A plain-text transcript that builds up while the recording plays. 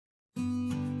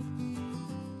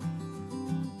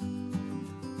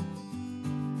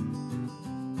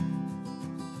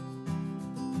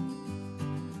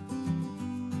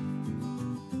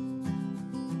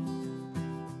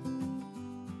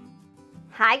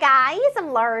Hi guys,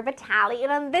 I'm Laura Vitale,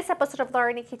 and on this episode of Laura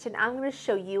in the Kitchen, I'm going to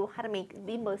show you how to make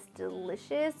the most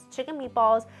delicious chicken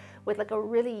meatballs with like a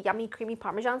really yummy creamy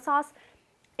Parmesan sauce.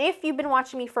 If you've been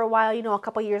watching me for a while, you know a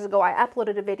couple years ago I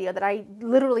uploaded a video that I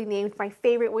literally named my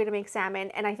favorite way to make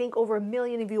salmon, and I think over 1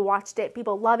 million of you watched it.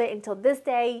 People love it until this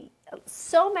day.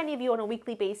 So many of you on a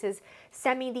weekly basis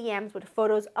send me DMs with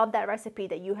photos of that recipe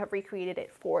that you have recreated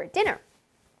it for dinner.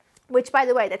 Which, by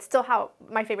the way, that's still how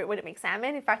my favorite way to make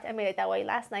salmon. In fact, I made it that way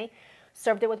last night,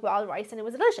 served it with wild rice, and it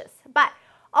was delicious. But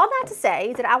all that to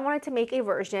say that I wanted to make a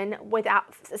version without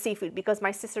seafood because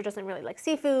my sister doesn't really like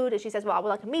seafood, and she says, well, I would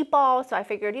like a meatball. So I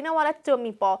figured, you know what, let's do a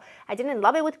meatball. I didn't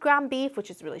love it with ground beef,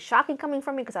 which is really shocking coming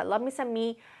from me because I love me some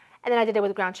meat. And then I did it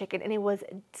with ground chicken, and it was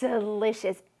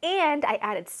delicious. And I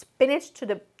added spinach to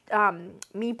the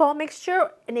meatball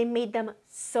mixture, and it made them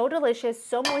so delicious,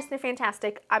 so moist and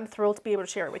fantastic. I'm thrilled to be able to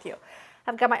share it with you.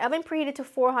 I've got my oven preheated to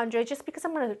 400 just because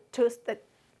I'm going to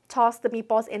toss the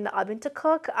meatballs in the oven to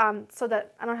cook so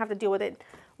that I don't have to deal with it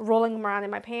rolling them around in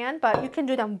my pan, but you can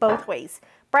do them both ways.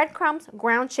 Breadcrumbs,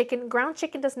 ground chicken. Ground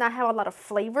chicken does not have a lot of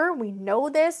flavor. We know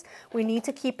this. We need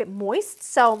to keep it moist,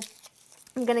 so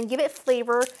I'm going to give it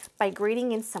flavor by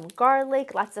grating in some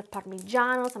garlic, lots of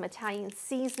Parmigiano, some Italian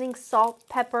seasoning, salt,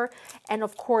 pepper, and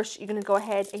of course you're going to go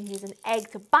ahead and use an egg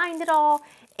to bind it all,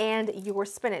 and your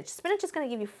spinach. Spinach is going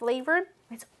to give you flavor.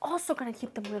 It's also going to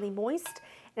keep them really moist,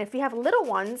 and if you have little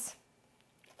ones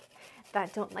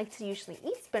that don't like to usually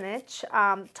eat spinach,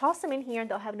 toss them in here and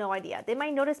they'll have no idea. They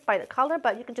might notice by the color,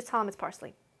 but you can just tell them it's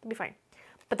parsley. It'll be fine.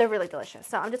 But they're really delicious.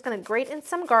 So I'm just going to grate in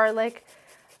some garlic.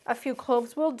 A few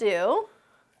cloves will do.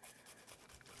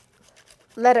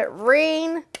 Let it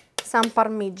rain, some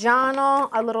Parmigiano,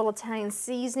 a little Italian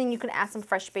seasoning. You can add some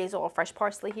fresh basil or fresh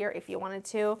parsley here if you wanted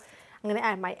to. I'm going to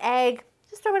add my egg.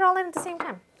 Just throw it all in at the same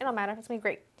time. It don't matter. It's going to be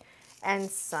great. And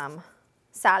some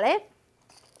sale,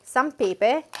 some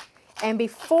pepe. And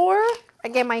before I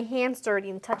get my hands dirty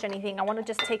and touch anything, I want to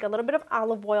just take a little bit of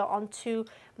olive oil onto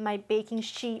my baking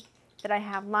sheet that I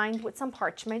have lined with some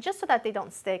parchment just so that they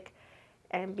don't stick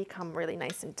and become really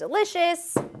nice and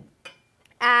delicious.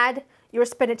 Add your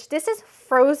spinach. This is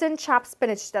frozen chopped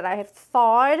spinach that I have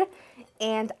thawed,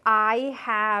 and I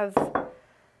have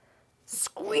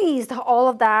squeezed all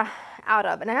of that out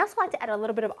of. And I also like to add a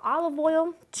little bit of olive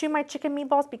oil to my chicken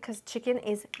meatballs because chicken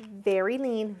is very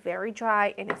lean, very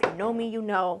dry, and if you know me, you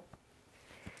know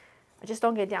I just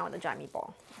don't get down with a dry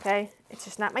meatball, okay? It's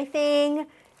just not my thing.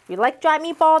 If you like dry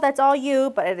meatball, that's all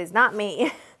you, but it is not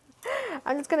me.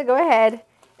 I'm just gonna go ahead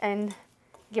and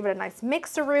give it a nice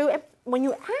mixeroo. When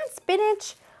you add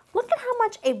spinach, look at how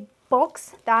much it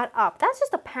bulks that up. That's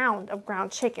just a pound of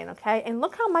ground chicken, okay? And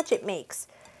look how much it makes.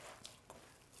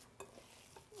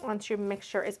 Once your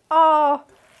mixture is all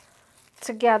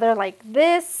together like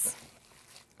this,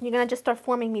 you're gonna just start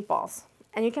forming meatballs.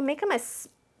 And you can make them as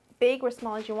big or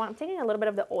small as you want. I'm taking a little bit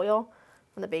of the oil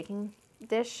from the baking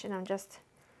dish, and I'm just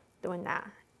doing that.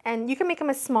 And you can make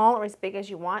them as small or as big as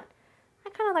you want.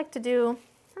 I kind of like to do,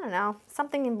 I don't know,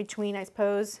 something in between, I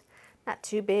suppose. Not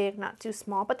too big, not too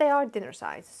small, but they are dinner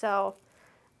size. So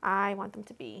I want them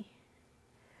to be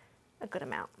a good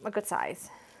amount, a good size.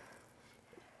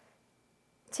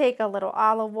 Take a little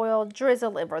olive oil,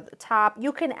 drizzle it over the top.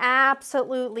 You can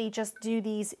absolutely just do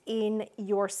these in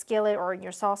your skillet or in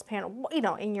your saucepan, you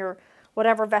know, in your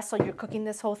whatever vessel you're cooking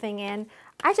this whole thing in.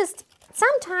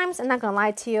 Sometimes, I'm not gonna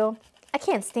lie to you, I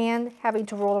can't stand having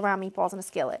to roll around meatballs in a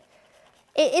skillet.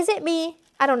 Is it me?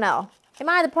 I don't know. Am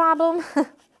I the problem?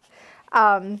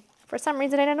 For some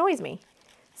reason it annoys me.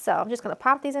 So I'm just going to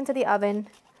pop these into the oven.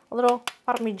 A little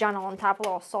Parmigiano on top, a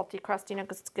little salty crust, you know,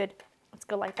 because it's good. It's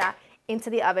good like that. Into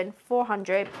the oven,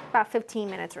 400, about 15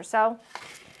 minutes or so.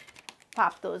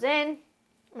 Pop those in. I'm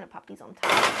going to pop these on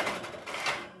top.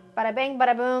 Bada bang,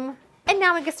 bada boom. And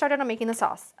now we get started on making the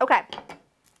sauce. Okay.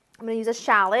 I'm going to use a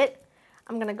shallot.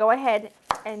 I'm going to go ahead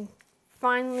and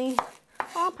finally,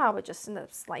 I'll probably just end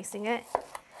up slicing it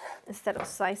instead of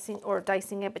slicing or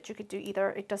dicing it, but you could do either.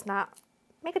 It does not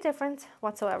make a difference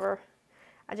whatsoever.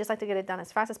 I just like to get it done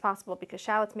as fast as possible because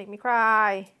shallots make me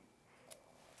cry.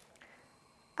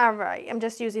 All right, I'm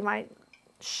just using my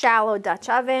shallow Dutch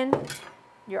oven.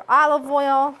 Your olive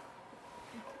oil.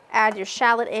 Add your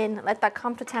shallot in, let that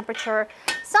come to temperature.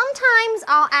 Sometimes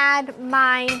I'll add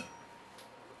my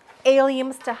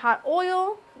alliums to hot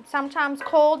oil, sometimes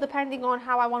cold, depending on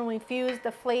how I want to infuse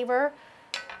the flavor.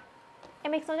 It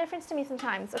makes no difference to me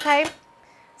sometimes, okay?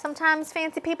 Sometimes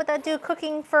fancy people that do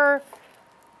cooking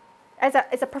as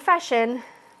a profession,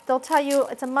 they'll tell you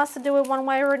it's a must to do it one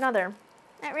way or another.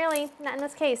 Not really, not in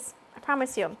this case, I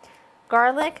promise you.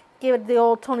 Garlic, give it the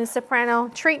old Tony Soprano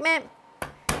treatment.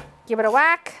 Give it a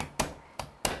whack.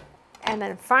 And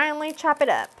then finally chop it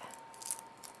up.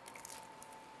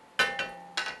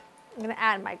 I'm gonna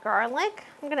add my garlic.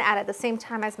 I'm gonna add it at the same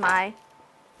time as my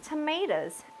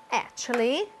tomatoes,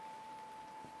 actually. I'm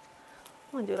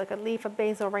gonna do like a leaf of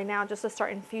basil right now just to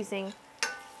start infusing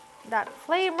that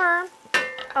flavor.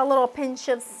 A little pinch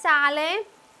of sale.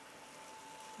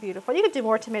 Beautiful. You could do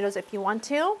more tomatoes if you want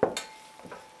to.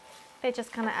 They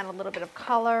just kind of add a little bit of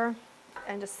color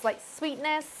and just slight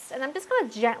sweetness. And I'm just gonna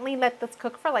gently let this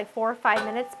cook for like 4 or 5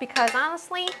 minutes because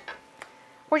honestly,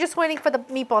 we're just waiting for the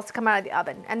meatballs to come out of the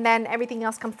oven. And then everything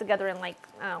else comes together in like,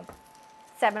 I don't know,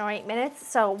 7 or 8 minutes.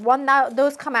 So when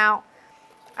those come out,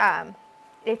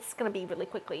 it's gonna be really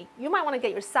quickly. You might wanna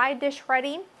get your side dish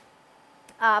ready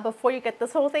before you get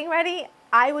this whole thing ready.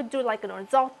 I would do like an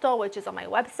risotto, which is on my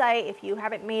website. If you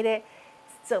haven't made it,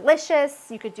 it's delicious.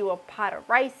 You could do a pot of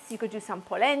rice. You could do some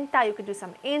polenta. You could do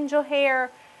some angel hair.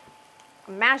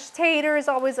 Mashed tater is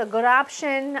always a good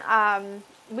option.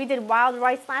 We did wild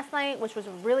rice last night, which was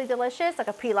really delicious, like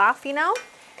a pilaf, you know,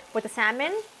 with the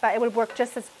salmon. But it would work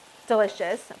just as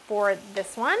delicious for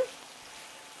this one.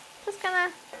 Just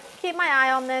gonna keep my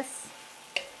eye on this.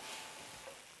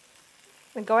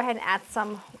 And go ahead and add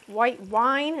some white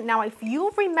wine. Now, if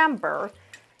you remember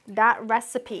that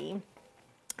recipe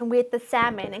with the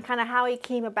salmon and kind of how it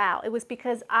came about, it was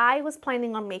because I was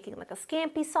planning on making like a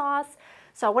scampi sauce.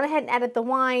 So I went ahead and added the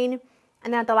wine.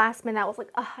 And then at the last minute, I was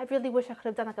like, oh, I really wish I could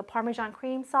have done like a Parmesan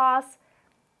cream sauce.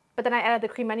 But then I added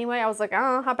the cream anyway. I was like,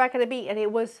 oh, how bad could it be? And it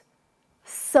was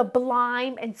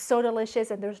sublime and so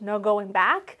delicious, and there's no going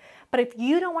back. But if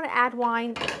you don't want to add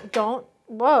wine,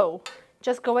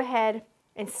 just go ahead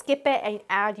and skip it and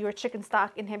add your chicken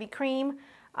stock in heavy cream.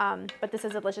 But this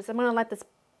is delicious. I'm gonna let this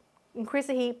increase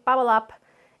the heat, bubble up,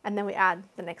 and then we add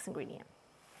the next ingredient.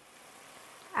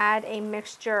 Add a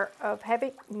mixture of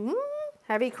heavy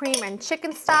cream and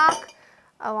chicken stock,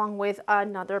 along with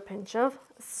another pinch of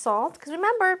salt. Because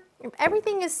remember, if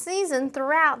everything is seasoned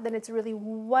throughout, then it's really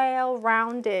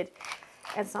well-rounded.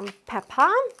 And some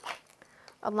pepper,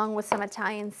 along with some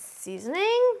Italian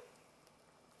seasoning.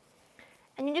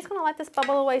 And you're just gonna let this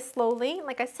bubble away slowly,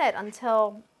 like I said,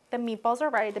 until the meatballs are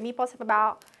ready. The meatballs have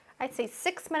about, I'd say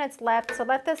 6 minutes left. So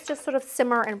let this just sort of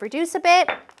simmer and reduce a bit.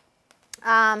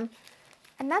 And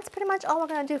that's pretty much all we're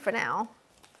gonna do for now.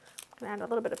 I'm gonna add a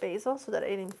little bit of basil so that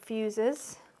it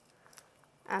infuses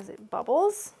as it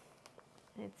bubbles.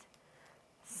 It's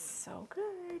so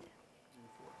good.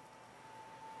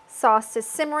 Sauce is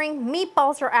simmering.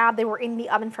 Meatballs are out. They were in the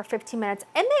oven for 15 minutes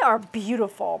and they are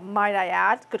beautiful, might I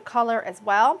add. Good color as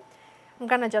well. I'm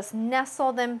gonna just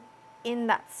nestle them in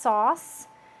that sauce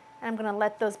and I'm gonna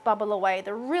let those bubble away.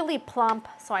 They're really plump,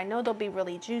 so I know they'll be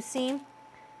really juicy. I'm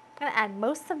gonna add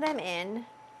most of them in.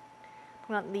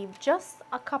 I'm gonna leave just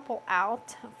a couple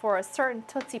out for a certain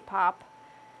Tootsie Pop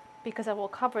because I will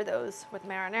cover those with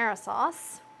marinara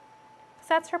sauce. So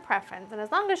that's her preference, and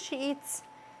as long as she eats,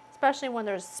 especially when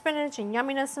there's spinach and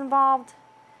yumminess involved,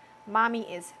 mommy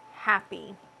is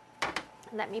happy.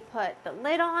 Let me put the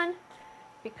lid on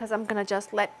because I'm gonna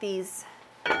just let these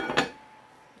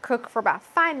cook for about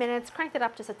 5 minutes. Crank it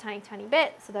up just a tiny, tiny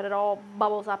bit so that it all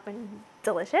bubbles up and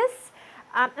delicious.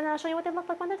 And then I'll show you what they look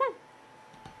like when they're done.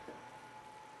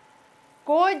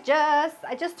 Gorgeous!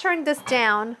 I just turned this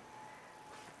down,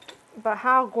 but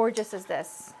how gorgeous is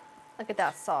this? Look at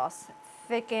that sauce.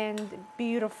 Thickened,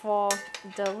 beautiful,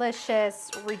 delicious,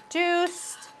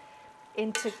 reduced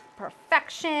into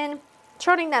perfection.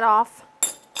 Turning that off.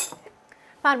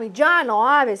 Parmigiano,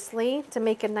 obviously, to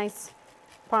make a nice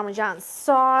Parmesan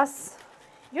sauce.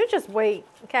 You just wait,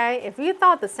 okay? If you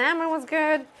thought the salmon was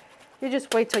good, you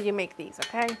just wait till you make these,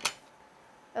 okay?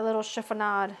 A little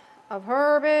chiffonade of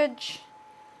herbage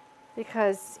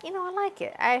because, you know, I like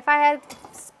it. If I had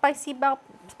spicy bell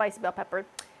pepper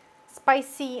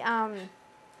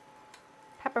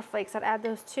flakes, I'd add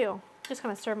those too. Just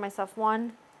gonna serve myself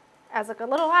one as like a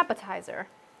little appetizer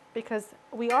because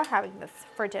we are having this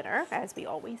for dinner, as we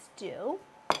always do.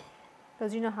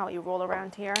 Because you know how you roll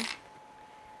around here.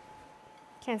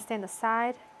 Can't stand the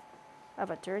side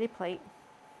of a dirty plate.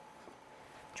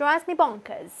 Drives me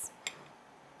bonkers.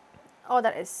 Oh,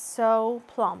 that is so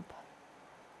plump.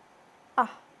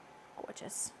 Ah,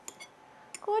 gorgeous.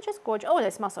 Gorgeous, gorgeous. Oh, they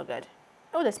smell so good.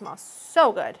 Oh, they smell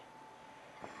so good.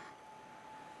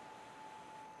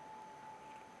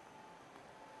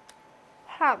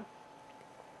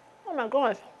 Oh my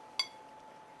gosh.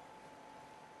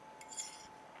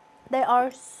 They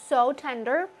are so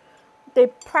tender. They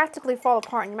practically fall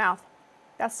apart in your mouth.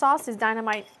 That sauce is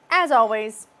dynamite, as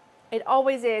always. It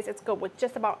always is. It's good with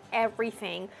just about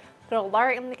everything. Go to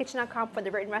laurinthekitchen.com for the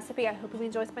written recipe. I hope you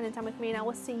enjoy spending time with me, and I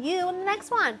will see you in the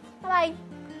next one.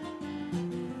 Bye-bye.